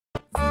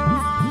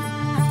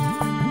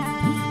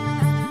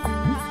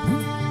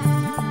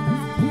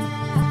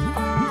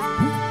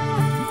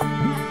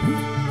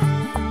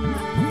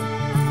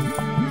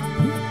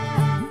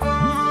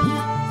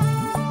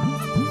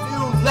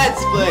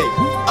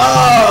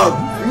of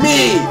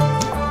me,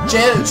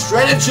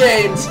 Shredder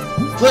James,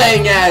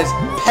 playing as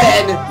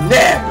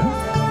Panjab.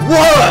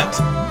 What?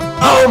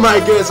 Oh my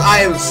goodness, I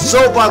am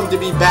so bummed to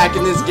be back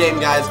in this game,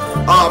 guys.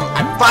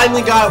 I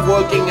finally got it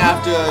working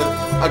after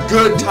a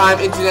good time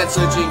internet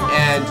searching,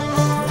 and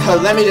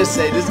let me just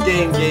say, this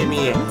game gave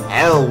me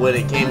hell when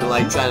it came to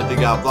like trying to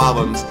figure out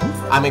problems.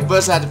 I mean,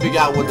 first I had to figure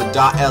out what the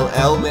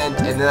 .ll meant,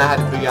 and then I had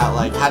to figure out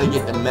like how to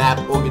get the map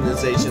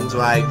organizations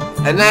right,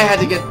 and then I had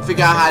to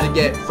figure out how to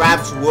get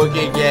fraps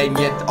working again,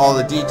 get all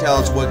the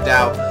details worked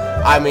out.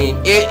 I mean,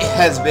 it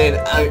has been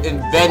an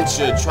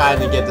adventure trying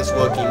to get this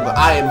working, but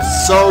I am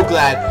so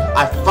glad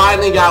I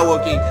finally got it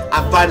working.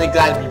 I'm finally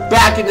glad to be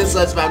back in this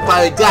Let's Play. I'm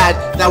finally glad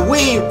that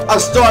we are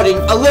starting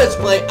a Let's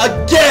Play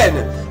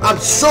again. I'm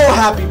so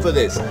happy for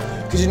this.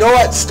 Because you know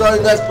what?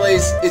 Starting Let's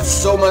Plays is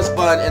so much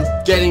fun, and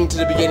getting to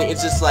the beginning,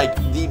 it's just like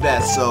the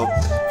best. So,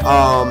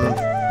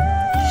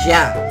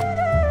 yeah.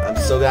 I'm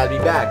so glad to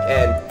be back.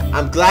 And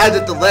I'm glad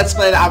that the Let's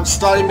Play that I'm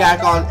starting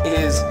back on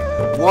is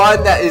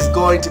one that is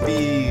going to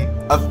be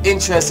of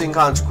interesting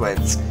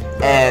consequence.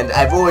 And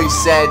I've always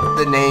said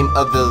the name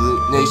of the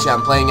nation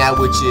I'm playing at,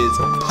 which is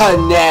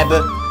Panjab.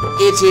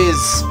 It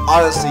is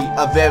honestly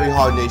a very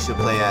hard nation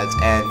to play as,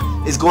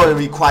 and it's going to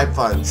be quite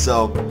fun.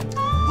 So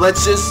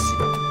let's just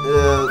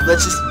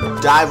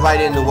dive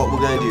right into what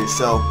we're gonna do.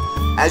 So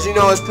as you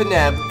know, as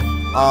Panjab,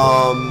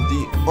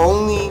 the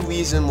only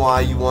reason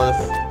why you want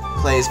to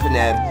play as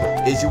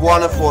Panjab is you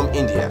want to form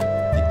India.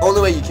 The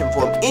only way you can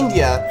form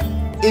India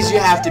is you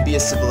have to be a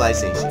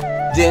civilized nation.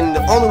 Then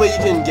the only way you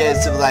can get a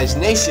civilized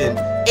nation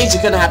is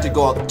you're gonna have to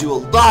go do a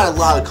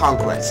lot of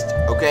conquest.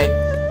 Okay,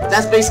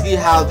 that's basically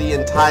how the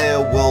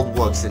entire world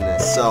works in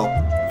this. So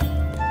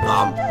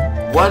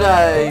what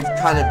I've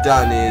kind of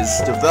done is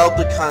develop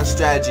the kind of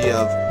strategy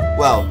of,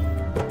 well,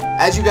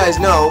 as you guys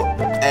know,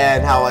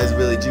 and how I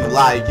really do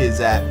like, is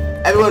that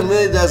everyone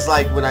really does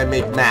like when I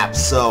make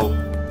maps. So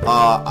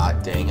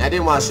dang, I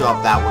didn't want to show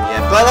off that one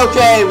yet, but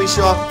okay, we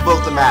show off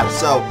both the maps.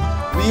 So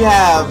we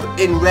have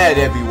in red,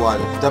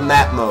 everyone, the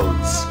map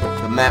modes.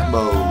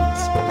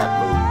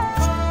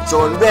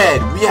 So in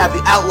red, we have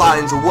the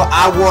outlines of what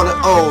I want to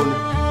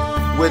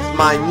own with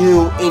my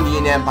new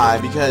Indian Empire,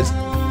 because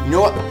you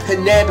know what?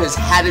 Panjab has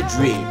had a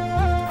dream.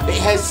 It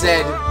has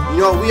said, you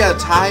know, we are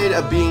tired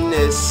of being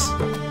this,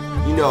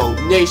 you know,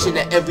 nation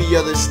that every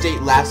other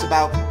state laughs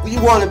about. We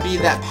want to be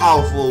that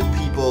powerful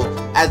people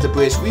as the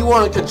British. We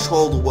want to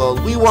control the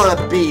world. We want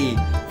to be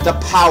the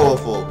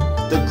powerful,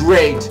 the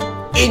great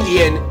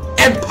Indian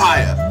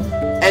Empire.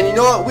 And you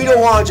know what? We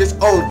don't want to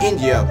just own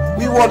India.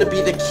 We want to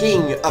be the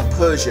king of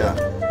Persia,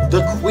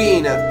 the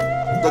queen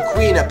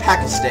of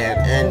Pakistan,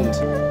 and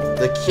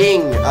the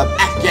king of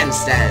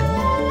Afghanistan.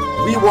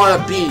 We want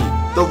to be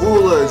the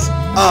rulers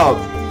of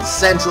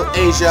Central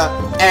Asia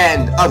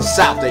and of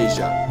South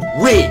Asia.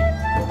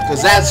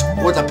 Because that's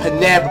what the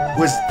Panjab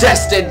was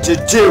destined to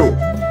do.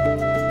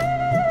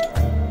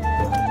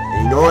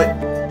 And you know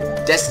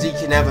what? Destiny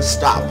can never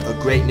stop a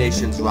great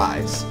nation's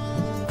rise.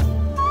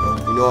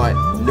 You know what?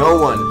 No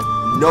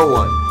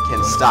one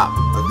can stop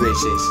a great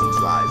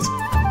nation's rise.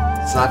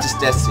 It's not just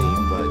destiny,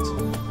 but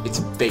it's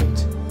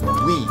fate.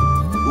 We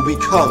will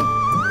become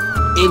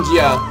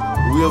India.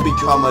 We will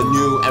become a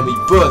new and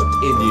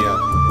rebirthed India,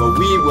 where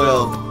we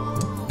will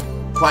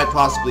quite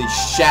possibly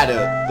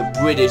shatter the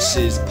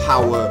British's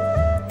power,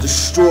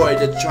 destroy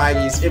the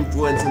Chinese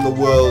influence in the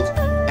world,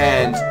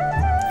 and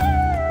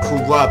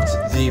corrupt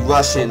the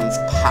Russians'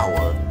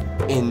 power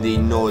in the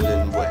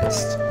northern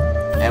west.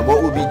 And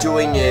what we'll be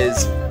doing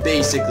is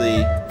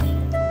basically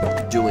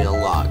doing a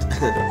lot,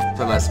 if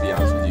I must be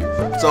honest with you.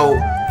 So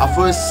our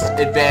first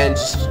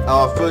advantage,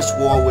 our first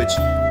war, which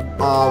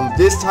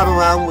this time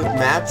around with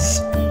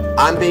maps,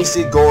 I'm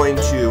basically going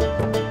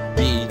to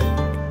be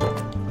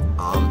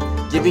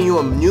giving you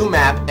a new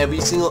map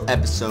every single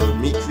episode,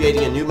 me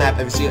creating a new map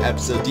every single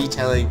episode,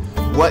 detailing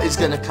what is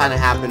going to kind of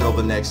happen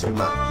over the next few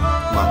months.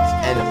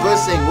 And the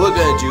first thing we're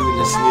going to do in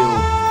this new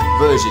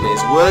version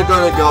is we're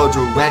going to go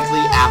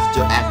directly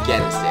after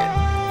Afghanistan.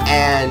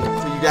 And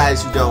for you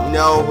guys who don't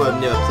know, who have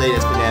never played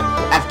as Panjab,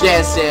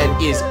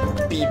 Afghanistan is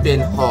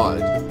beeping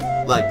hard.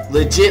 Like,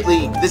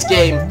 legitly, this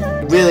game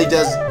really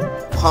does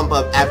pump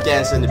up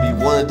Afghanistan to be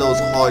one of those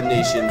hard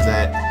nations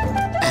that,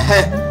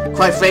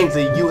 quite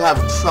frankly, you have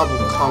trouble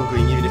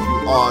conquering even if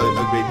you are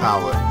a great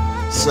power.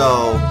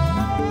 So,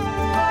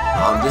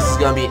 this is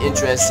going to be an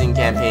interesting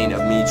campaign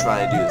of me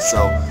trying to do this.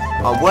 So,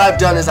 what I've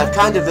done is I've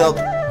kind of developed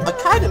a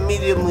kind of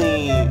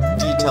mediumly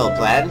detailed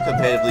plan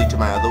comparatively to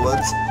my other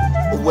ones,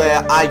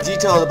 where I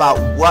detailed about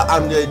what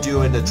I'm going to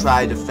do and to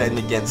try to defend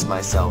against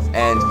myself.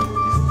 And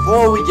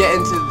before we get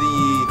into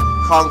the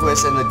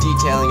conquest and the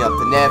detailing of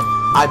Panjab,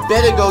 I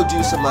better go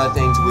do some other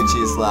things, which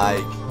is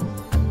like,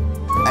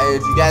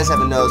 if you guys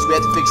haven't noticed, we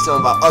have to fix some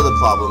of our other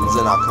problems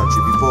in our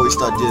country before we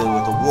start dealing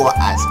with the war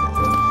aspect.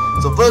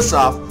 So first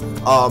off,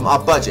 our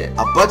budget.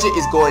 Our budget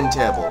is going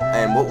terrible,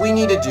 and what we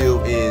need to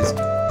do is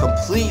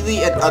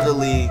completely and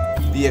utterly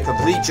be a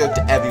complete jerk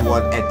to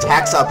everyone and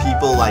tax our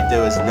people like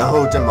there is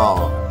no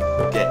tomorrow.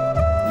 Okay,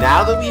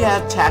 now that we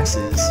have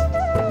taxes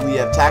We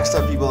have taxed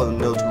our people and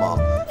milled them all.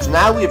 So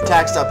now we have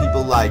taxed our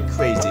people like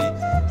crazy.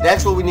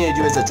 Next, what we need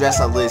to do is address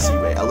our literacy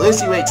rate. Our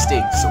literacy rate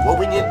stinks. So what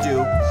we need to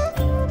do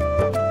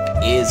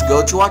is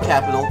go to our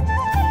capital,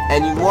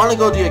 and you want to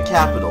go to your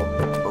capital,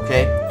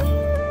 okay?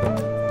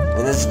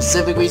 And there's a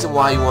specific reason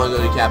why you want to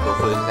go to the capital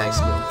for the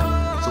next move.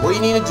 So what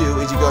you need to do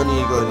is you're going to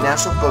need to go to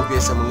national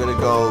focus, and we're going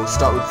to go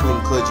start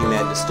recruiting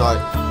clergymen to start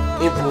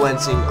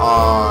influencing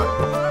our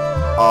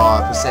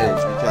percentage,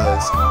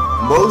 because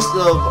most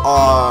of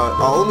our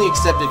only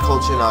accepted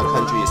culture in our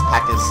country is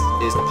Panjabi.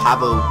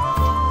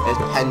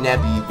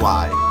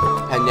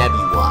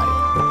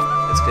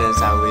 It's gonna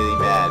sound really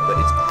bad, but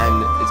it's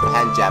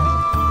Panjabi.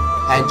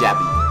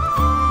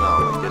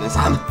 Oh my goodness,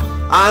 I'm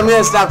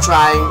gonna stop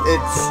trying.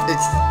 It's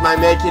my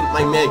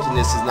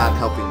Americanness is not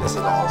helping this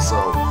at all.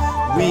 So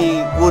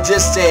we will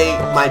just say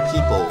my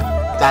people.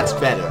 That's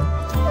better.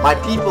 My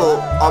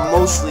people are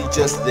mostly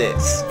just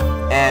this,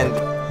 and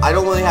I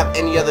don't really have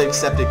any other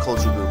accepted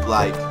culture group.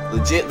 Like,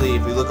 legitly,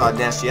 if we look at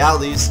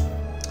nationalities,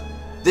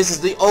 this is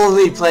the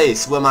only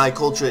place where my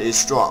culture is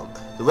strong.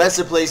 The rest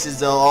of the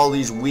places are all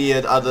these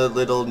weird other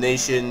little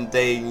nation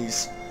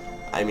things.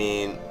 I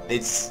mean,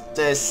 it's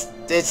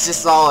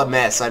just all a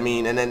mess. I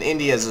mean, and then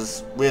India's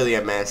is really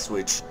a mess,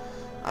 which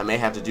I may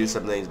have to do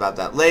some things about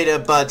that later,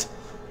 but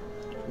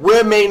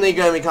we're mainly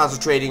going to be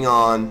concentrating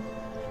on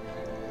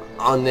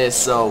this.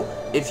 So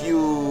if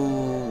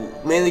you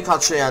mainly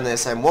concentrate on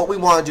this, and what we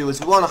want to do is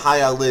we want to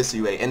higher our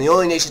literacy rate, and the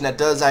only nation that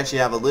does actually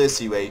have a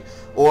literacy rate,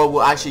 or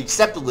will actually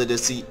accept the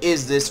literacy,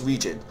 is this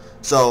region.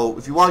 So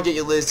if you want to get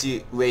your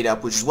literacy rate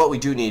up, which is what we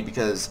do need,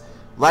 because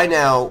right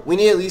now we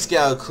need to at least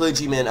get our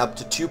clergymen up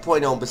to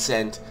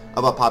 2.0%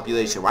 of our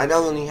population. Right now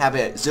we only have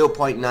it at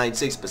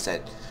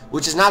 0.96%,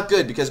 which is not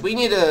good, because we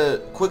need to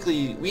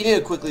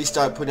quickly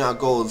start putting our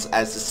goals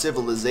as the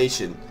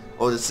civilization,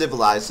 or the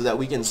civilized, so that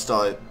we can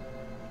start,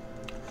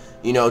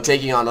 you know,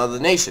 taking on other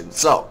nations.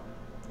 So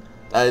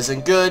that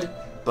isn't good,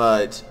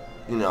 but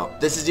you know,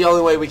 this is the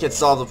only way we can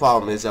solve the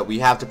problem, is that we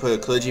have to put a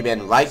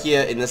clergyman right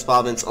here in this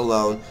province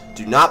alone.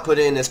 Do not put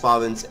it in this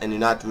province, and do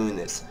not ruin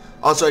this.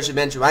 Also, I should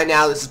mention right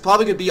now, this is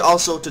probably going to be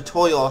also a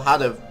tutorial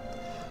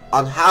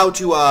on how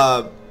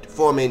to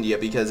form India,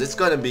 because it's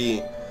going to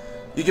be,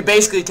 you can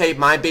basically take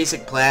my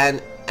basic plan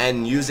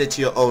and use it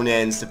to your own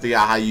ends to figure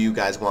out how you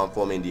guys want to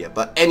form India.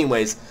 But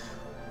anyways,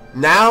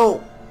 now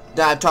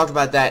that I've talked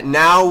about that,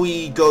 now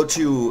we go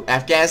to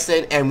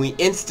Afghanistan, and we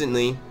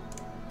instantly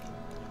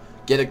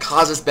get a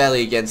casus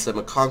belli against them,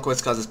 a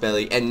conquest casus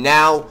belli, and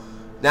now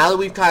that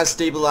we've kind of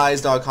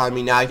stabilized our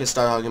economy, now I can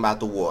start talking about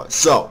the war.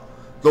 So,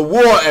 the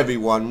war,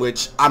 everyone,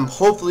 which I'm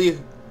hopefully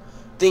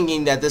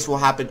thinking that this will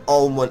happen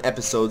all in one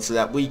episode, so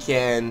that we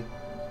can,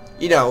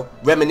 you know,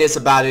 reminisce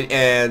about it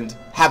and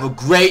have a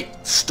great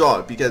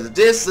start, because if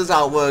this does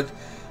not work,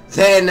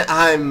 then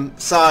I'm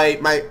sorry,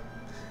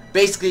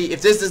 basically,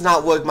 if this does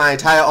not work, my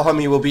entire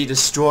army will be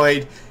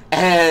destroyed,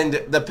 and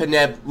the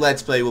Panjab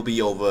Let's Play will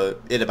be over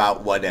in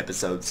about one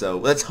episode. So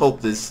let's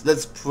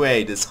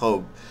pray this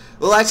hope.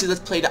 Well, actually,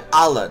 let's pray to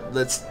Allah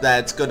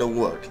that's gonna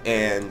work.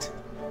 And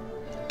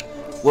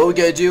what we're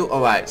gonna do,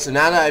 alright, so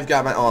now that I've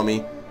got my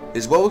army,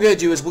 is what we're gonna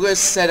do is we're gonna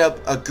set up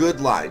a good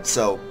line.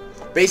 So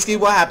basically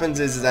what happens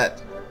is that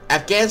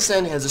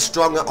Afghanistan has a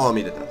stronger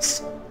army than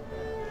us.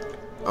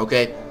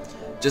 Okay?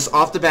 Just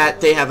off the bat,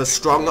 they have a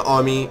stronger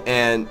army,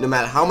 and no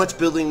matter how much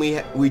building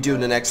we do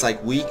in the next,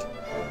 like, week,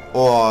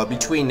 or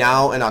between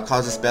now and our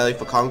casus belli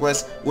for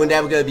Congress, we're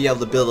never going to be able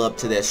to build up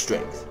to their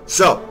strength.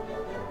 So,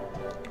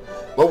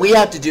 what we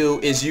have to do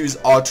is use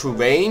our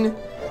terrain,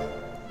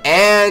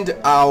 and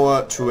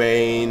our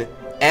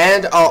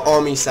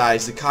army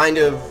size to kind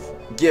of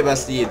give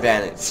us the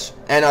advantage.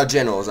 And our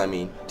generals, I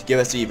mean, to give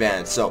us the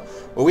advantage. So,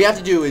 what we have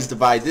to do is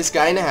divide this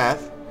guy in half,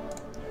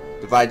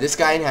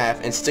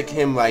 and stick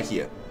him right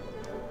here.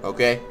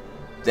 Okay?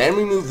 Then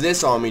we move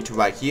this army to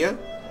right here.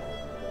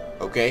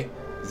 Okay?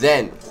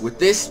 Then, with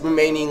this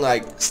remaining,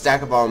 like,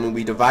 stack of army,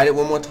 we divide it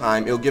one more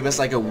time. It'll give us,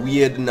 like, a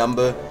weird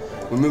number.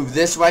 We move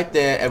this right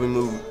there, and we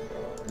move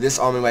this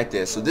army right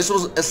there. So this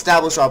will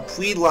establish our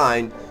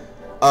pre-line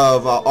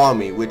of our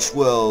army, which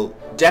will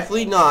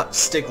definitely not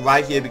stick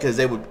right here, because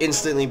they would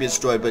instantly be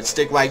destroyed, but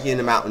stick right here in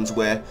the mountains,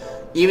 where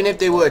even if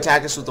they were to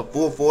attack us with a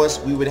full force,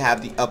 we would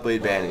have the upper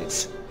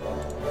advantage.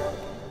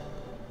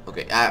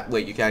 Okay,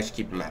 wait, you can actually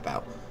keep the map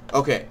out.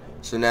 Okay.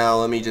 So now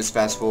let me just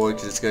fast forward,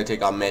 because it's going to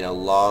take our men a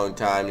long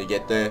time to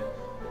get there.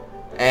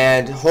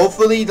 And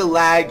hopefully the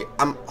lag,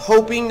 I'm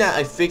hoping that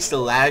I fix the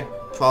lag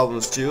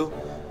problems too,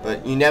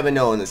 but you never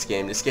know in this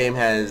game. This game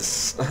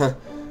has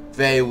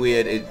very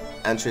weird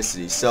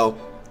electricity. So,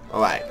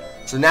 alright.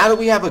 So now that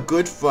we have a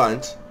good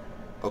front,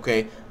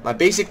 okay, my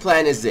basic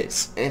plan is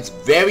this. And it's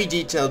very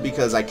detailed,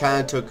 because I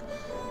kind of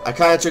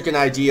took an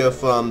idea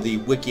from the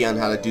wiki on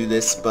how to do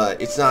this,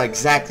 but it's not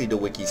exactly the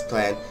wiki's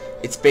plan.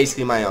 It's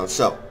basically my own.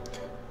 So,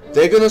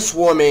 they're going to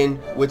swarm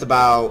in with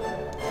about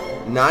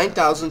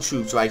 9,000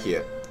 troops right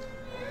here.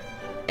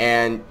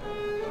 And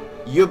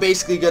you're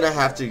basically going to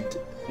have to...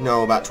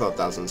 No, about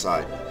 12,000,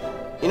 sorry.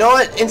 You know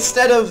what?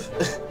 Instead of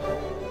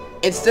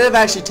instead of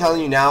actually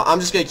telling you now, I'm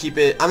just gonna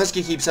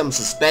keep some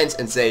suspense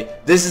and say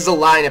this is a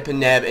line of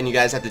Panjab and you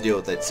guys have to deal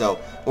with it. So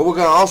what we're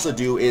gonna also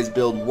do is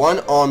build one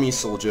army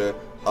soldier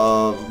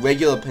of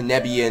regular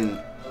Panjabian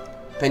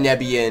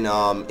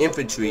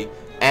infantry,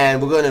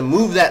 and we're gonna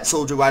move that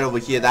soldier right over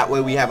here. That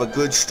way we have a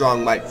good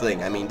strong right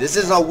flank. I mean, this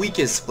is our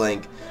weakest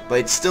flank, but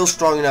it's still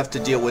strong enough to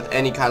deal with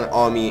any kind of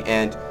army,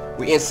 and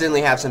we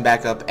instantly have some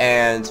backup.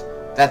 And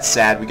that's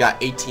sad, we got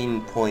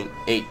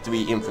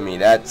 18.83 infamy.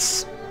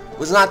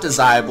 Was not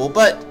desirable,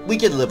 but we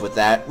could live with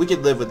that. We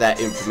could live with that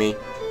infamy.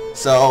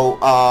 So,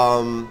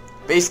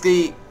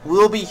 basically,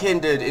 we'll be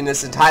hindered in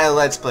this entire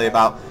Let's Play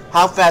about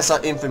how fast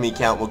our infamy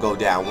count will go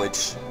down,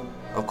 which,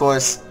 of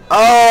course...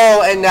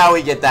 Oh, and now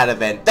we get that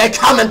event. They're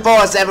coming for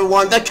us,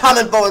 everyone! They're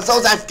coming for us!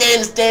 Those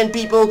Afghanistan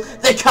people,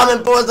 they're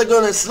coming for us! They're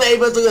gonna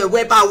slave us! They're gonna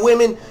rape our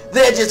women!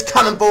 They're just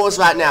coming for us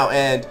right now!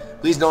 And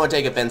please no one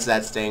take offense to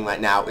that saying right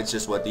now. It's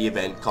just what the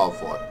event called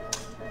for.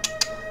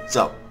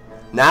 So...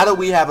 now that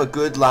we have a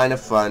good line of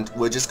front,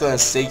 we're just gonna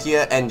sit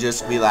here and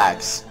just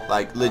relax.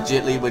 Like,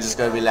 legitly, we're just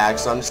gonna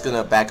relax. So I'm just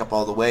gonna back up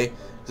all the way.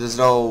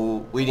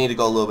 We need to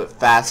go a little bit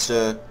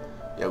faster.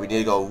 Yeah, we need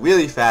to go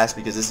really fast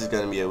because this is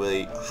gonna be a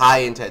really high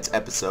intense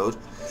episode.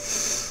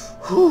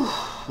 Whew.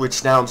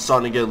 Which now I'm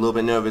starting to get a little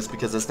bit nervous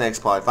because this next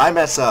part, if I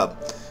mess up,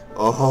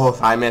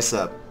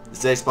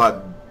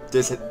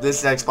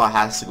 this next part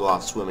has to go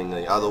off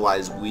swimmingly.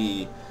 Otherwise,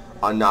 we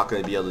are not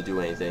going to be able to do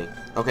anything.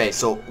 Okay,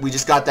 so we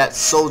just got that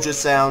soldier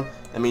sound.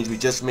 That means we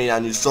just made our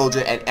new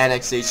soldier, and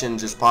annexation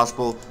is just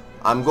possible.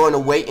 I'm going to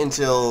wait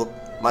until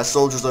my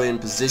soldiers are in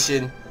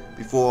position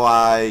before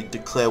I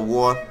declare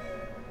war.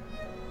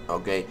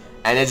 Okay,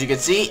 and as you can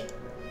see,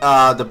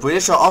 the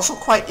British are also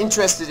quite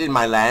interested in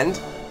my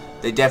land.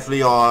 They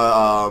definitely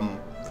are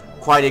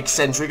quite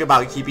eccentric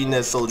about keeping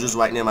their soldiers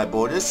right near my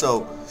borders.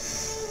 So,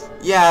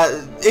 yeah,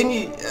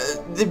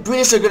 the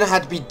British are going to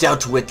have to be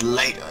dealt with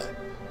later.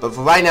 But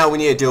for right now, we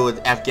need to deal with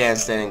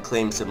Afghanistan and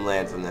claim some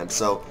land from them.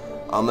 So,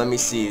 let me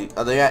see.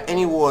 Are there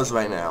any wars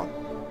right now?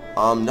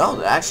 No,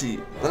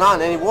 they're not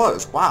in any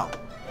wars. Wow.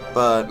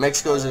 But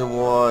Mexico's in a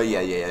war.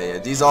 Yeah.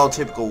 These are all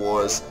typical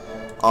wars.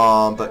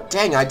 But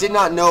dang, I did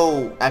not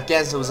know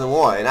Afghanistan was in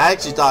war. And I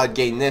actually thought I'd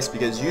gain this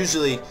because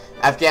usually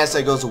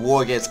Afghanistan goes to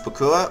war against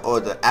Pakura,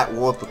 or the at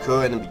war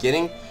Pakura in the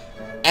beginning.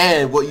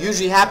 And what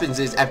usually happens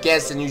is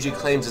Afghanistan usually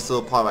claims this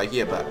little part right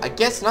here. But I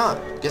guess not.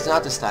 I guess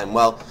not this time.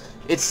 Well,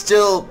 it's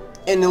still...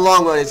 in the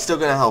long run, it's still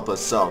going to help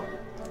us. So,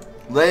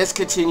 let us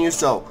continue.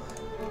 So,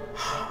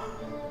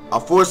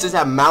 our forces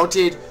have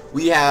mounted.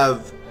 We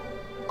have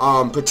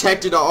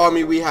protected our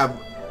army. We have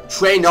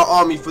trained our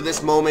army for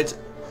this moment.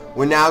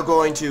 We're now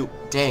going to...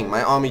 Dang,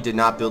 my army did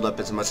not build up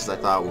as much as I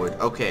thought it would.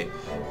 Okay.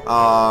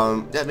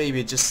 That may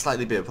be just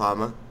slightly bit of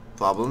a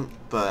problem.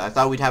 But I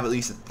thought we'd have at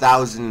least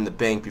 1,000 in the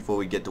bank before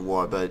we get to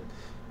war. But,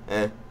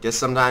 guess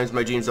sometimes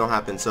my dreams don't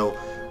happen. So...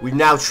 we've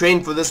now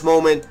trained for this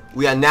moment.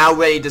 We are now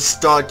ready to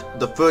start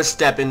the first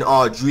step in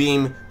our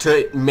dream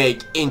to make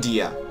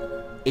India.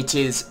 It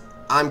is,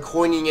 I'm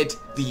coining it,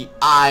 the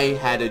I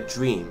had a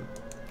dream.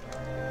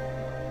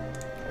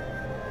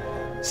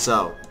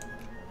 So,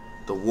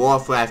 the war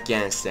for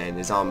Afghanistan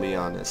is on me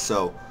on this.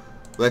 So,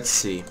 let's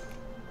see.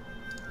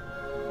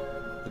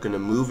 We're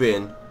gonna move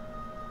in.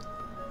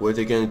 What are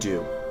they gonna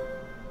do?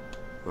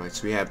 Right,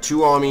 so we have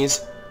two armies.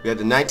 We have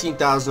the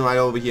 19,000 right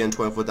over here and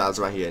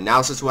 24,000 right here.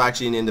 Now since we're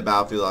actually in the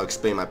battlefield, I'll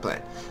explain my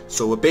plan.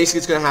 So what basically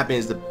is going to happen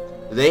is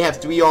they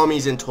have 3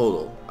 armies in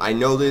total. I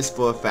know this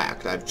for a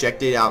fact. I've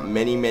checked it out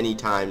many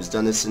times,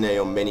 done this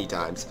scenario many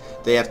times.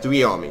 They have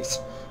 3 armies.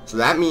 So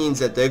that means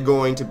that they're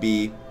going to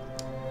be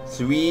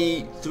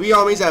three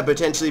armies that are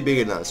potentially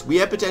bigger than us. We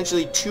have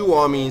potentially 2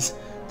 armies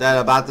that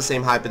are about the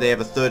same height, but they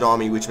have a 3rd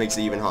army, which makes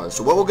it even harder.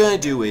 So what we're going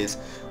to do is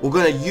we're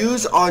going to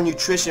use our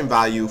nutrition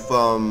value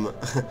from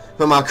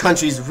our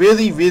country's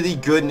really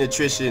good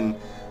nutrition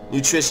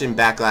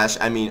backlash.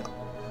 I mean,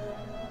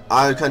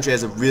 our country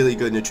has a really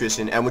good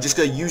nutrition, and we're just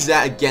going to use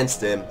that against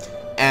them.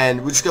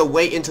 And we're just going to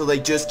wait until they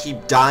just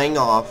keep dying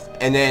off,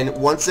 and then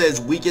once they're as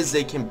weak as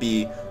they can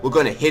be, we're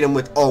going to hit them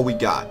with all we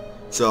got.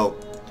 So,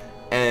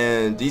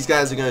 and these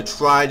guys are going to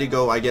try to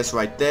go, I guess,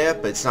 right there,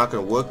 but it's not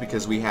going to work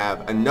because we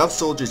have enough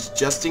soldiers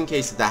just in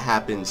case that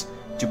happens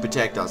to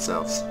protect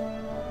ourselves.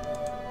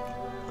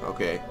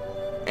 Okay.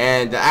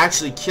 And they're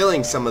actually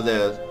killing some of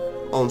their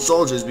own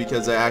soldiers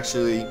because they're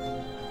actually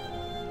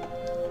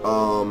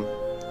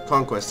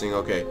conquesting.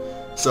 Okay.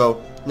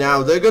 So,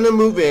 now they're going to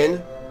move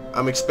in.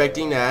 I'm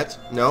expecting that.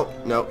 No,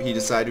 he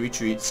decided to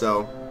retreat,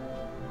 so...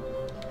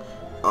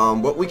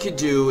 what we could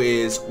do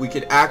is we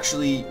could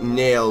actually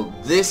nail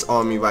this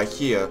army right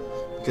here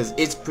because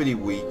it's pretty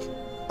weak.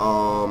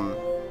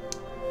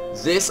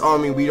 This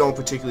army we don't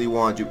particularly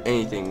want to do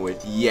anything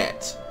with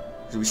yet.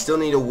 So we still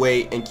need to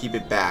wait and keep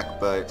it back,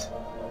 but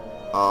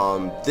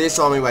this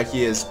army right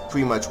here is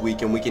pretty much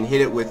weak and we can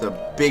hit it with a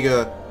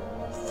bigger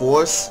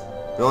force.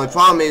 The only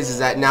problem is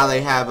that now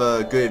they have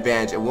a good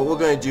advantage, and what we're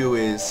going to do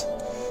is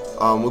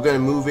we're going to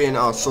move in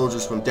our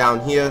soldiers from down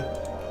here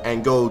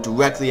and go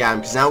directly at them,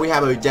 because now we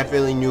have a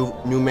definitely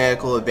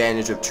numerical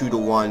advantage of 2 to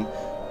 1,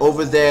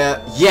 over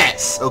there.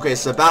 Yes. Okay,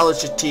 so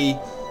Battleship T,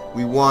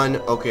 we won.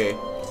 Okay.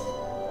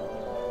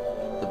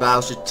 The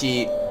Battleship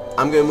T.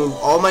 I'm gonna move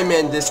all my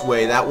men this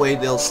way. That way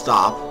they'll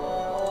stop.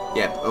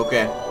 Yep.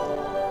 Okay.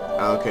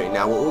 Okay.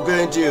 Now what we're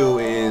gonna do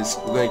is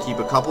we're gonna keep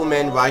a couple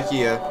men right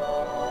here.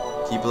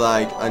 Keep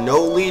like a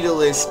no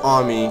leaderless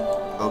army.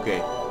 Okay.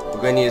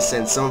 We're gonna need to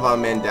send some of our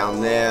men down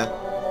there.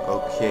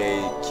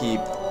 Okay.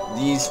 Keep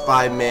these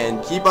 5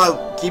 men. Keep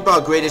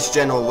our greatest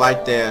general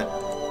right there,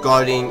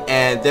 guarding.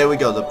 And there we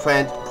go. The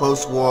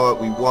post-war,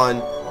 we won.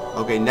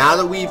 Okay. Now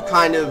that we've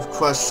kind of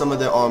crushed some of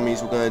their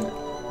armies, we're gonna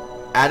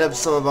add up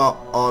some of our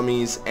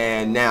armies,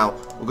 and now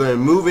we're gonna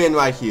move in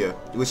right here,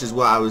 which is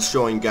what I was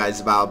showing you guys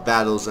about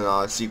battles and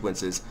our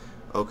sequences.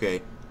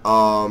 Okay.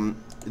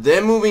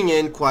 They're moving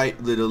in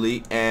quite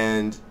literally,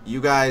 and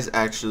you guys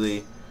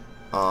actually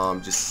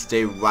just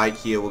stay right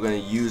here. We're gonna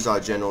use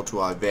our general to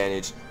our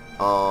advantage.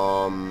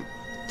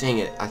 Dang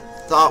it, I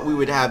thought we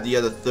would have the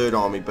other 3rd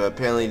army, but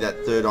apparently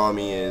that 3rd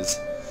army is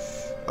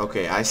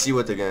okay. I see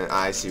what they're gonna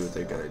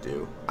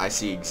do. I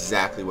see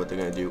exactly what they're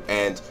gonna do,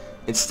 and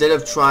instead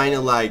of trying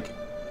to like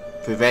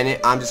prevent it,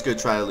 I'm just gonna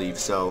try to leave.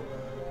 So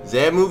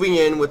they're moving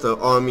in with an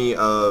army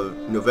of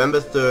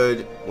November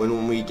 3rd.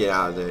 When we get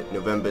out of there,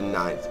 November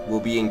 9th, we'll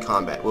be in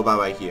combat. We're about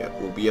right here.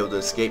 We'll be able to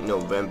escape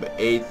November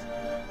 8th,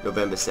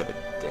 November 7th.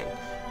 Dang.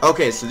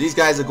 Okay, so these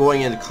guys are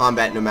going into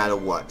combat no matter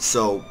what.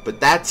 So, but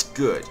that's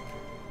good,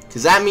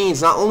 because that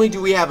means not only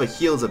do we have a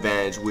heals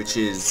advantage, which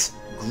is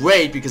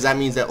great, because that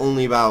means that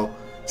only about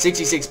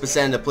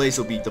 66% of the place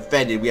will be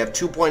defended. We have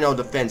 2.0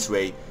 defense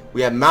rate.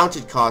 We have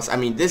mounted costs. I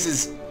mean, this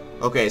is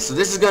okay, so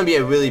this is going to be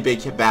a really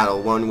big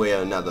battle one way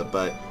or another,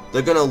 but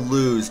they're going to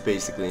lose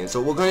basically. And so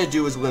what we're going to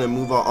do is we're going to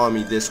move our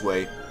army this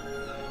way,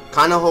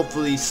 kind of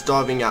hopefully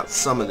starving out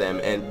some of them.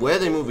 And where are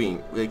they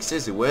moving? Like,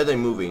 seriously, where are they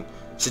moving?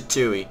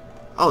 Chituri.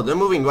 Oh, they're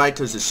moving right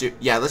towards the ship.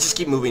 Yeah, let's just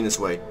keep moving this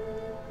way.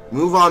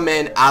 Move our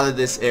men out of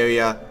this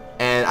area,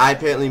 and I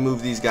apparently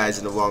moved these guys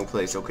in the wrong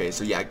place. Okay,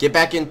 so yeah, get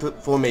back in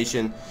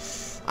formation.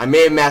 I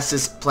may have messed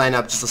this plan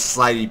up just a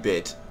slightly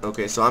bit.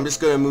 Okay, so I'm just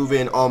going to move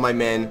in all my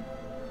men,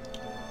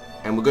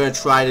 and we're going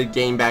to try to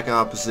gain back in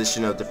our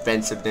position of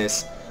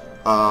defensiveness,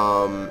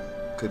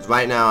 because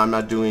right now I'm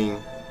not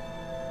doing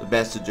the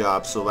best of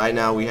jobs. So right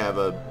now we have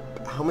a,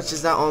 how much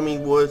is that army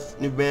worth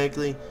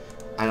numerically?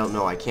 I don't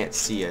know, I can't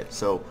see it.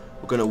 So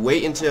we're going to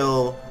wait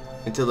until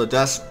the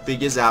dust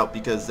figures out,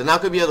 because they're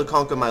not going to be able to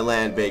conquer my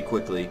land very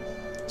quickly,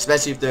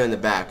 especially if they're in the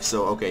back.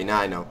 So okay,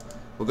 now I know.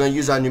 We're going to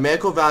use our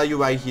numerical value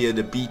right here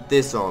to beat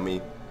this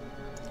army.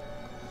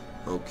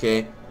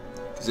 Okay.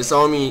 This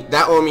army,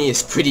 that army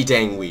is pretty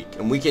dang weak,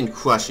 and we can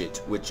crush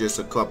it with just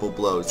a couple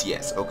blows.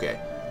 Yes, okay.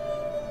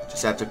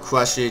 Just have to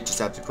crush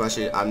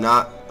it, I'm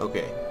not,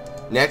 okay.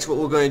 Next, what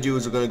we're going to do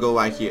is we're going to go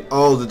right here.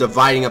 Oh, they're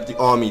dividing up the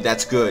army.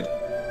 That's good.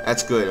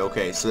 That's good,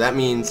 okay. So that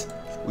means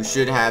we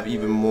should have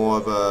even more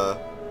of a...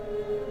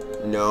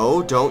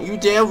 No, don't you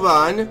dare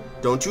run.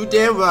 Don't you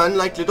dare run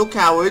like little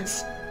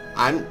cowards.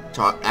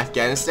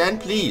 Afghanistan,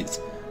 please.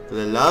 For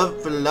the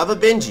love of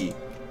Benji.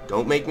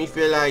 Don't make me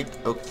feel like,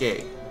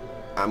 okay,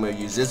 I'm gonna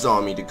use this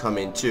army to come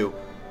in too.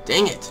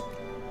 Dang it.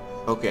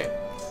 Okay.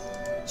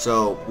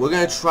 So we're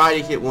gonna try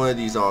to hit one of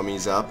these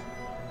armies up.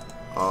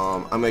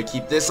 I'm gonna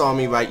keep this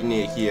army right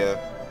near here,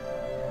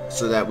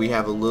 so that we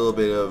have a little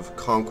bit of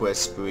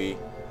conquest spree.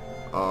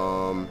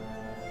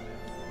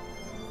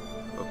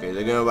 Okay,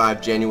 they're gonna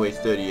arrive January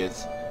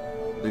 30th.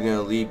 They're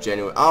gonna leave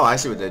January. Oh, I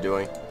see what they're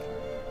doing.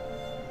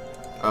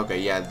 Okay,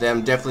 yeah,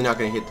 them definitely not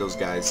gonna hit those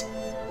guys.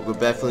 We're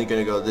definitely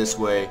gonna go this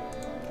way,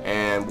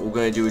 and what we're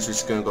gonna do is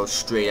just gonna go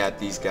straight at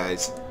these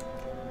guys.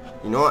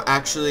 You know what?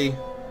 Actually,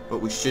 what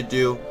we should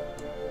do,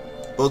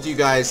 both of you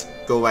guys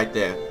go right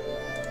there.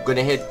 We're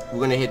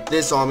gonna hit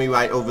this army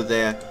right over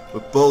there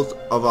with both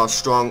of our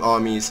strong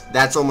armies.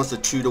 That's almost a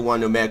 2-to-1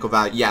 numerical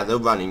value. Yeah, they're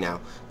running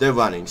now. They're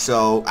running.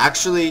 So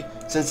actually,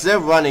 since they're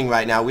running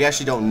right now, we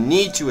actually don't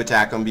need to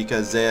attack them,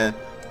 because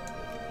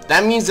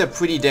that means they're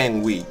pretty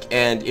dang weak.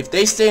 And if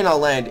they stay in our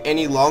land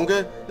any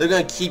longer, they're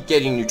gonna keep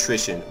getting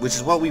nutrition, which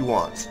is what we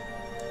want.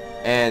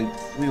 And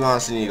we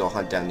honestly need to go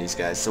hunt down these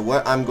guys. So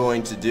what I'm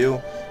going to do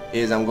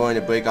is I'm going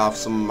to break off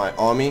some of my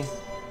army.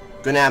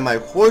 I'm gonna have my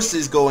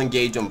horses go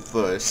engage them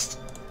first,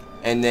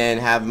 and then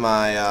have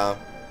my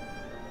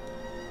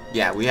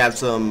yeah, we have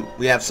some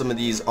of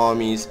these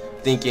armies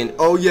thinking,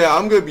 oh yeah,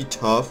 I'm gonna be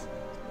tough.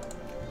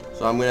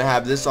 So I'm gonna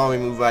have this army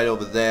move right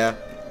over there.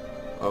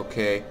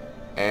 Okay,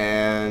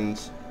 and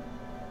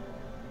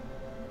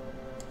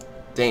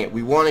dang it,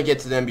 we want to get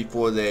to them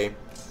before they.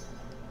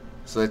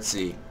 So let's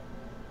see.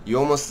 You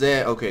almost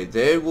there? Okay,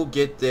 they will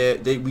get there.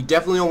 We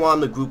definitely don't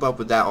want them to group up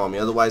with that army,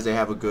 otherwise they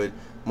have a good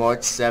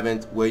March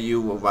 7th. Where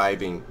you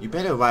arriving? You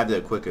better arrive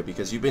there quicker,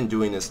 because you've been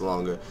doing this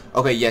longer.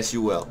 Okay, yes,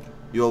 you will.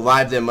 You'll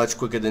arrive there much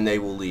quicker than they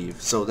will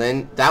leave. So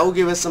then that will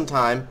give us some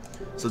time.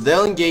 So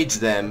they'll engage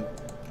them.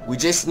 We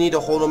just need to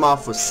hold them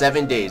off for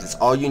 7 days. That's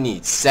all you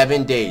need.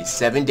 7 days.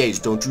 7 days.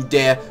 Don't you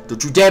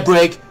dare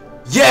break.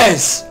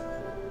 Yes!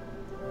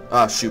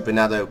 Oh shoot, but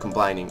now they're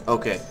combining.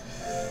 Okay.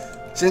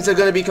 Since they're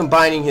gonna be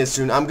combining here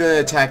soon, I'm gonna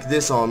attack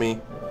this army.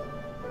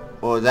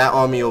 or that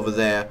army over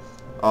there.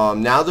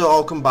 Now they're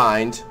all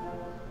combined,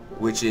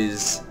 which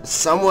is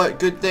somewhat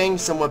good thing,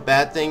 somewhat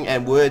bad thing,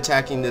 and we're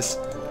attacking this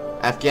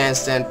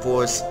Afghanistan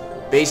force,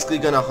 basically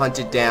gonna hunt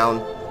it down.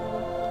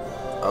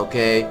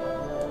 Okay.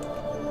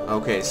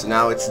 Okay, so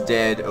now it's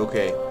dead.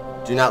 Okay.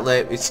 Do not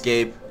let it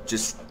escape.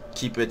 Just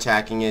keep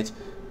attacking it.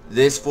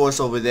 This force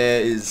over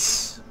there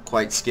is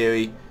quite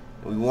scary.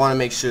 We want to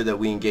make sure that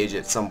we engage it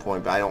at some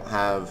point, but I don't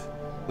have...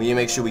 We need to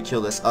make sure we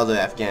kill this other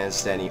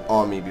Afghanistani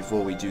army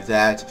before we do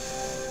that.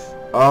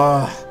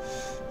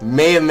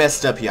 May have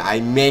messed up here. I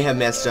may have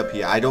messed up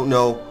here. I don't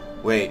know.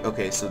 Wait,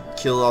 okay, so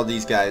kill all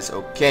these guys.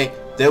 Okay,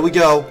 there we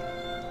go.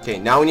 Okay,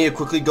 now we need to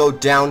quickly go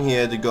down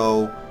here to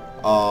go,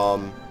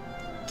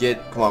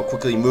 come on,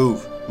 quickly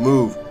move.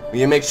 We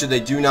need to make sure they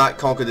do not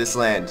conquer this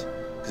land.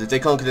 Because if they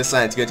conquer this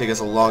land, it's going to take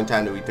us a long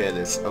time to repair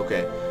this.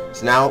 Okay,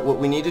 so now what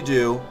we need to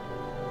do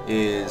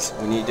is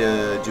we need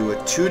to do a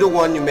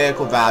 2-to-1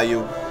 numerical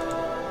value.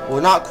 Well,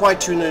 not quite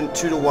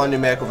 2-to-1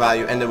 numerical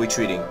value, and then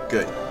retreating.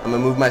 Good. I'm going to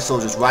move my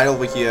soldiers right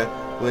over here.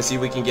 We're going to see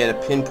if we can get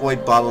a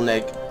pinpoint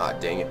bottleneck. Ah,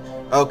 dang it.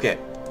 Okay.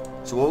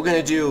 So what we're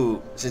going to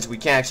do, since we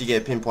can't actually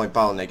get a pinpoint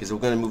bottleneck, is we're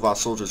going to move our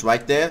soldiers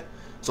right there.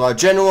 So our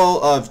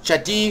general of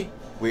Chatti,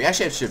 we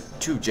actually have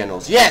 2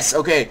 generals. Yes!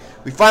 Okay.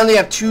 We finally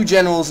have 2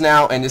 generals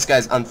now, and this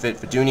guy's unfit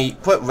for duty.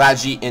 Put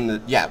Raji in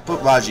the... Yeah,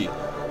 put Raji.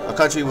 Our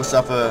country will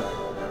suffer...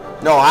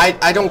 No,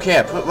 I don't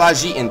care. Put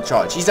Raji in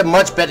charge. He's a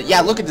much better...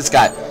 Yeah, look at this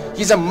guy.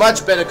 He's a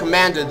much better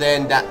commander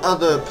than that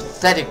other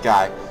pathetic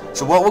guy.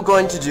 So what we're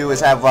going to do is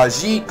have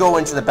Raji go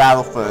into the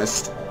battle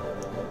first.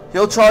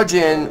 He'll charge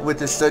in with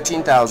his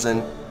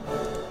 13,000.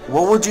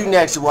 What we'll do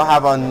next is we'll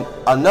have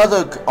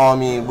another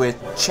army with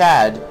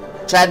Chad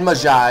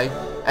Majai,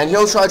 and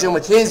he'll charge in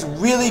with his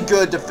really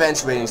good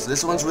defense rating. So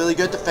this one's really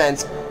good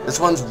defense. This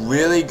one's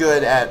really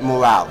good at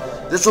morale.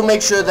 This will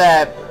make sure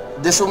that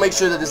this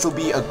will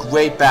be a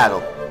great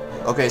battle.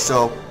 Okay,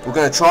 so we're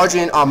gonna charge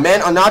in. Our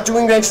men are not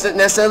doing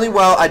necessarily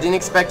well. I didn't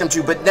expect them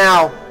to, but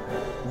now,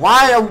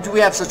 why do we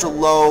have such a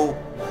low?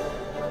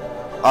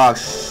 Oh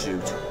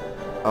shoot.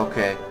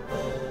 Okay.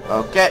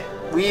 Okay.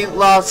 We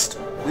lost.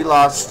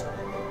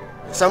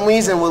 For some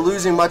reason, we're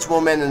losing much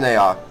more men than they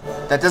are.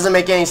 That doesn't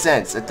make any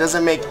sense. It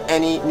doesn't make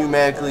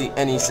numerically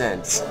any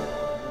sense.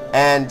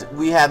 And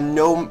we have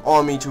no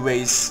army to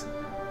raise.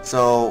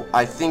 So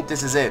I think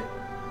this is it.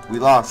 We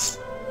lost.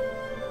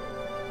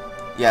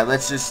 Yeah,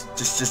 let's just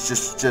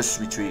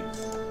retreat.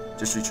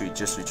 Just retreat.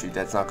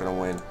 That's not gonna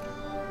win.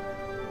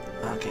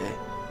 Okay.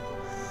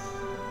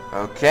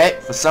 Okay,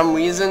 for some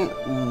reason,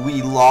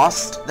 we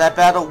lost that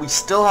battle. We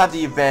still have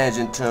the advantage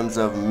in terms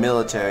of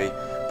military.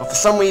 But for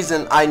some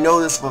reason, I know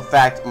this for a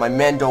fact, my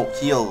men don't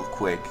heal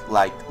quick.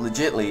 Like,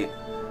 legitly.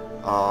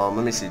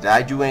 Let me see. Did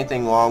I do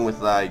anything wrong with,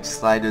 like,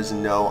 sliders?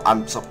 No.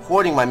 I'm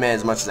supporting my men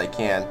as much as I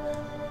can.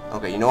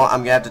 Okay, you know what?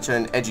 I'm gonna have to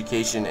turn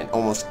education and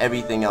almost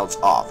everything else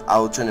off. I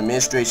will turn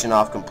administration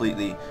off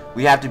completely.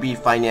 We have to be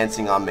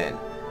financing our men.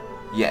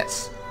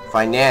 Yes.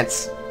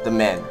 Finance the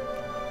men.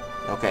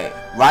 Okay.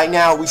 Right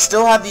now, we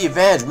still have the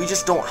advantage. We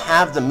just don't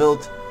have the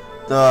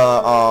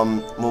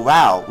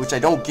morale, which I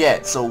don't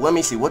get. So let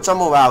me see. What's our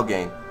morale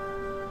gain?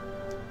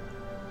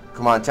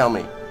 Come on, tell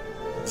me.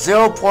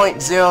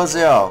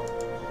 0.00.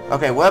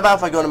 Okay, what about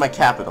if I go to my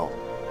capital?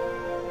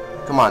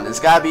 Come on, there's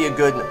gotta be a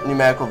good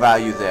numerical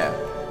value there.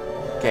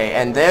 Okay,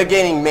 and they're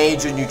gaining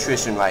major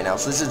nutrition right now,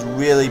 so this is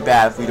really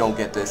bad if we don't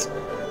get this.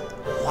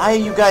 Why are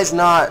you guys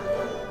not...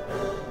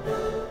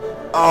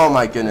 Oh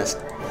my goodness.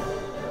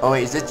 Oh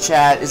wait, is it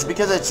Chad? Is it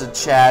because it's a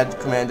Chad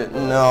commander?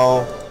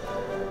 No.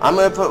 I'm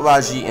gonna put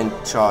Raji in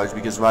charge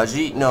because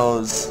Raji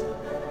knows...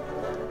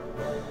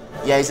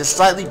 Yeah, he's a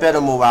slightly better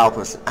morale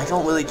person. I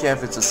don't really care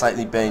if it's a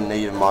slightly better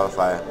negative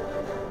modifier.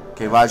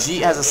 Okay, Raji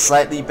has a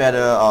slightly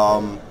better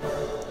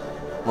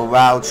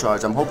morale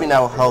charge. I'm hoping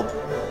that will help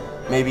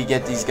maybe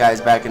get these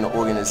guys back in the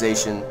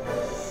organization.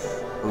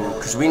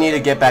 Because we need to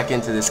get back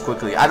into this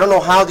quickly. I don't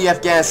know how the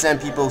Afghanistan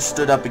people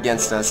stood up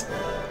against us.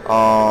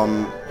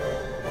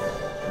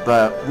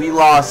 But we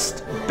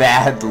lost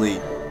badly.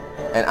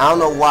 And I don't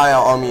know why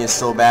our army is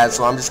so bad,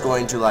 so I'm just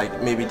going to,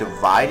 like, maybe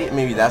divide it.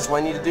 Maybe that's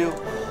what I need to do.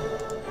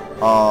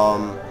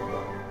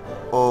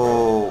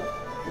 Oh,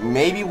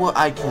 maybe what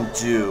I can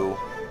do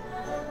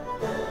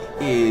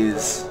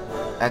is,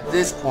 at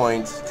this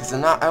point, because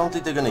I don't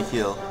think they're gonna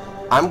heal.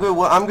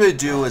 What I'm gonna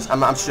do is,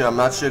 I'm not sure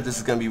if this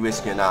is gonna be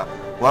risky or not.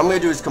 What I'm gonna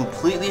do is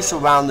completely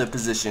surround their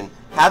position,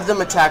 have them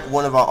attack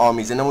one of our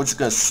armies, and then we're just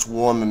gonna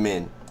swarm them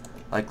in,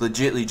 like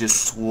legitly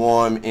just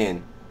swarm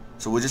in.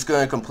 So we're just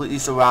gonna completely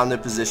surround their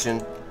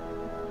position,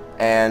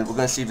 and we're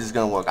gonna see if this is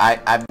gonna work.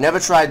 I've never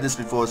tried this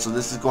before, so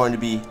this is going to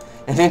be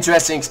an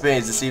interesting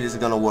experience to see if this is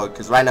gonna work.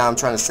 Because right now I'm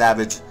trying to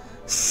salvage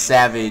is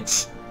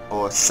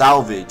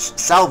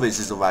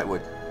the right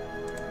word.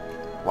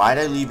 Why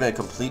did I leave it a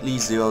completely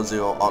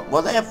 0-0?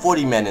 Well, they have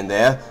 40 men in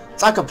there.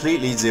 It's not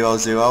completely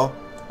 0-0.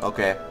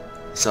 Okay,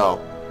 so,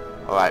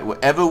 alright,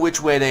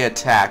 which way they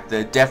attack,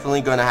 they're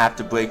definitely gonna have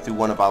to break through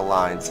one of our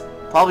lines.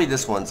 Probably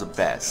this one's the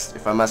best,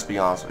 if I must be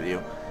honest with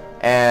you.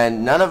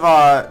 And none of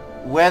our...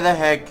 Where the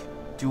heck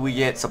do we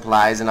get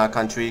supplies in our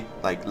country?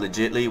 Like,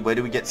 legitly, where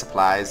do we get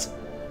supplies?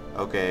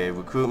 Okay,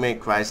 recruitment,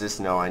 crisis,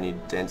 no, I need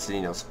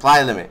density, no,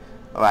 supply limit.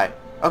 Alright.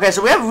 Okay,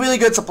 so we have really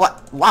good supply.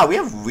 Wow, we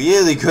have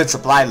really good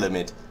supply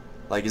limit.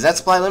 Like, is that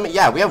supply limit?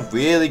 Yeah, we have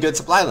really good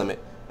supply limit.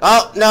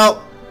 Oh,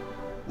 no.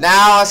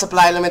 Now our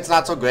supply limit's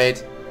not so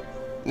great.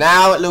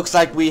 Now it looks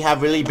like we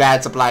have really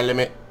bad supply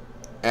limit.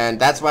 And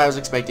that's what I was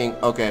expecting.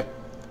 Okay.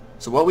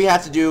 So what we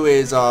have to do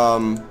is,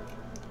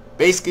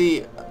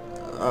 basically,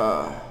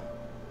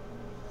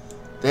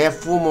 they have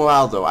full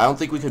morale though. I don't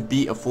think we could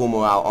beat a full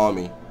morale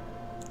army.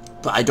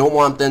 But I don't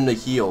want them to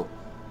heal.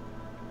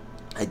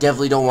 I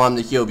definitely don't want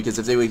them to heal, because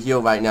if they would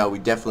heal right now, we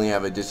definitely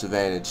have a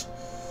disadvantage.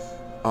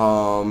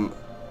 Oh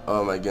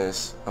my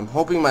goodness. I'm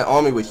hoping my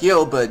army would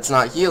heal, but it's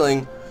not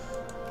healing.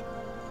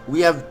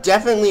 We have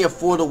definitely a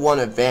 4-to-1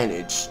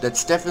 advantage.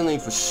 That's definitely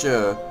for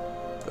sure.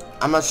 But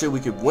I'm not sure we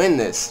could win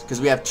this,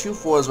 because we have 2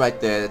 4s right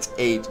there. That's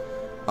 8.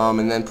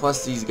 And then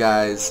plus these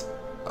guys.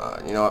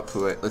 You know what?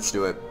 Screw it. Let's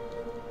do it.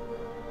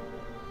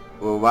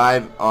 We'll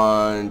arrive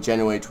on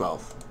January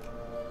 12th.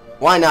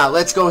 Why not?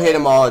 Let's go hit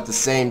them all at the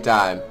same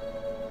time.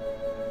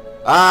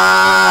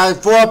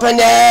 For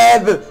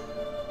Panjab!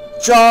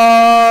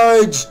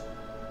 Charge!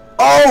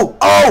 Oh!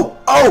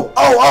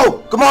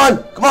 Come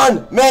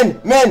on!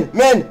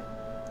 Men!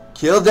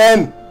 Kill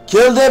them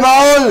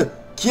all!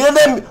 Kill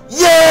them!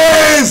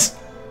 Yes!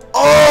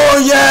 Oh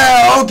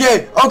yeah!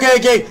 Okay.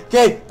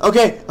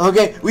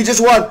 We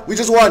just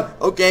won.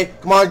 Okay,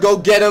 come on, go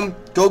get them.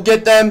 Go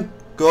get them.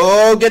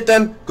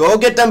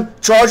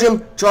 Charge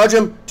them.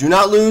 Do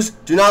not lose.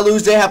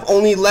 They have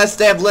less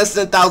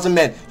than 1,000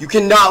 men. You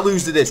cannot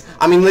lose to this.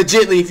 I mean,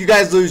 legitly, if you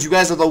guys lose, you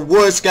guys are the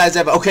worst guys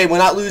ever. Okay, we're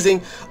not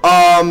losing.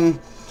 I'm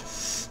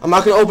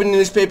not gonna open the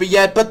newspaper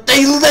yet, but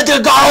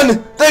they're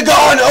gone.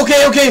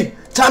 Okay.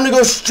 Time to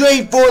go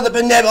straight for the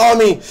Panjab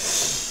army.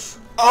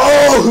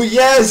 Oh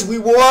yes, we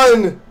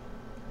won.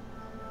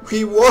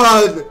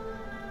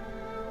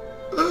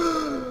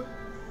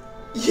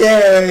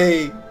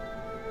 Yay.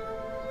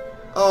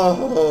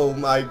 Oh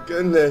my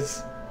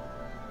goodness,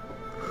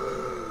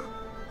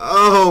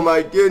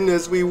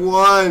 we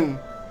won.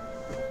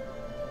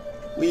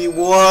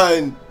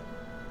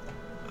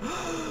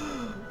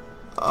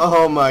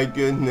 Oh my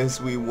goodness,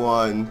 we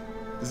won.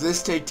 Does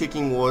this take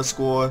ticking war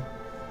score?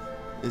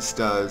 This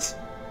does.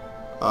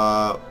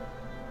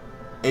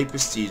 8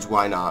 prestige,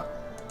 why not?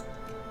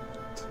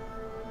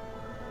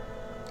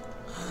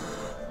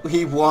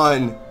 We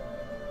won.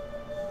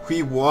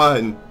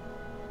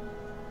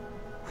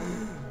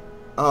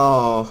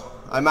 Oh,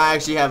 I might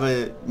actually have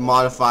a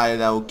modifier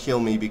that will kill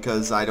me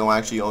because I don't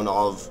actually own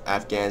all of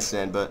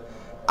Afghanistan, but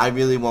I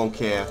really won't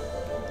care.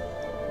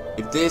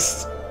 If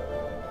this...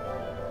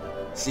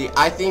 See,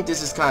 I think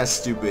this is kind of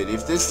stupid.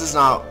 If this does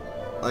not...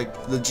 Like,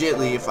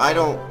 legitly, if I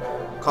don't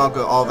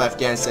conquer all of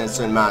Afghanistan in a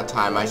certain amount of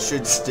time, I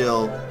should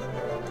still...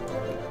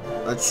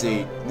 Let's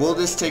see. Will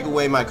this take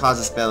away my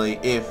casus belli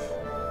if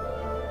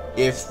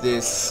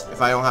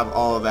I don't have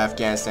all of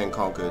Afghanistan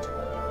conquered?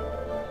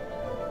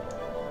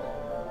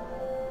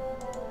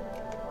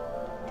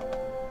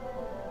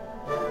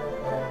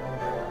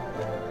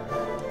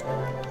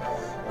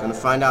 Gonna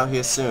find out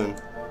here soon.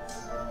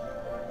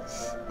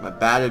 My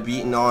battered,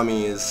 beaten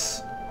army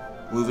is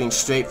moving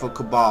straight for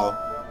Kabul.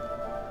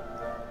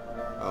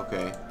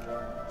 Okay.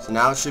 So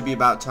now it should be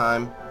about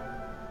time.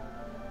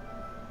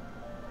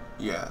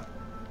 Yeah.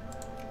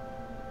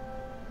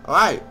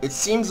 Alright, it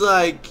seems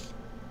like...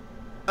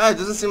 it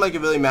doesn't seem like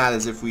it really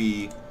matters if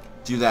we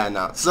do that or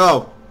not.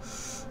 So,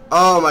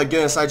 oh my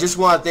goodness, I just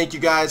want to thank you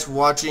guys for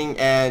watching,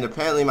 and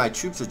apparently my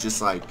troops are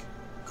just like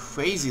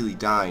crazily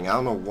dying. I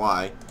don't know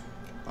why.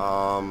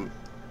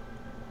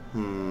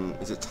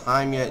 Is it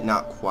time yet?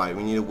 Not quite.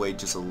 We need to wait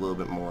just a little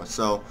bit more.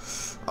 So,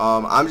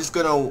 I'm just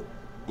gonna,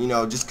 you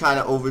know, just kind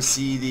of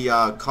oversee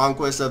the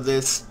conquest of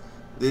this.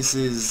 This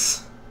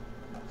is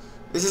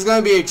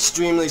gonna be an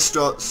extremely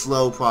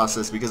slow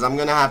process because I'm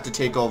gonna have to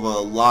take over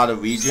a lot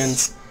of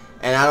regions,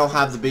 and I don't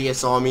have the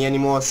biggest army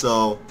anymore.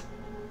 So,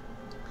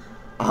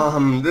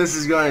 this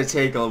is gonna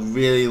take a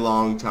really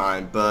long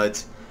time.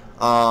 But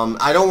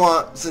I don't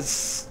want,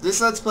 since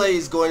this Let's Play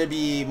is going to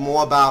be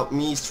more about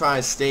me trying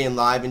to stay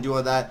alive and do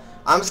all that,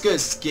 I'm just going to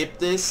skip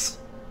this,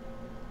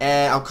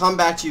 and I'll come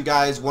back to you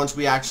guys once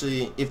we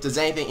actually, if there's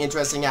anything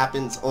interesting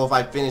happens, or if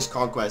I finish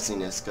conquesting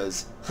this,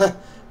 because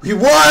we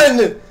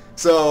won!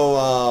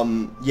 So,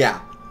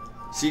 yeah.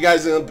 See you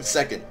guys in a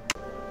second.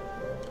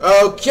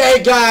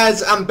 Okay,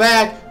 guys, I'm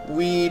back.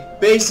 We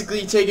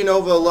basically taken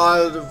over a lot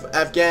of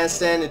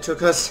Afghanistan. It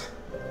took us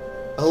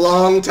a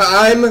long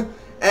time.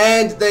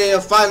 And they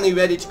are finally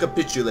ready to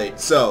capitulate,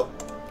 so.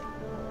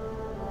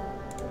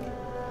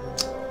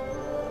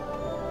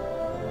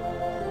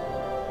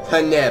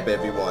 Panjab,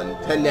 everyone.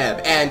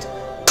 Panjab. And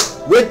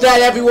with that,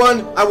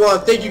 everyone, I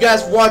want to thank you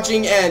guys for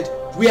watching, and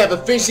we have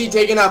officially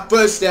taken our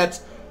first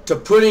steps to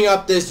putting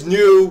up this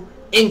new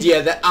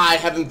India that I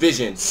have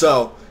envisioned.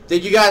 So,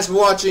 thank you guys for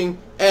watching,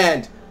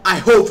 and I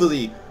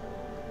hopefully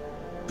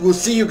will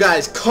see you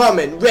guys.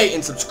 Comment, rate,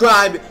 and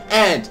subscribe,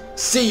 and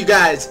see you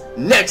guys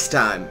next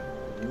time.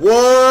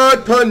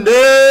 What,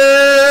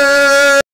 Panjab?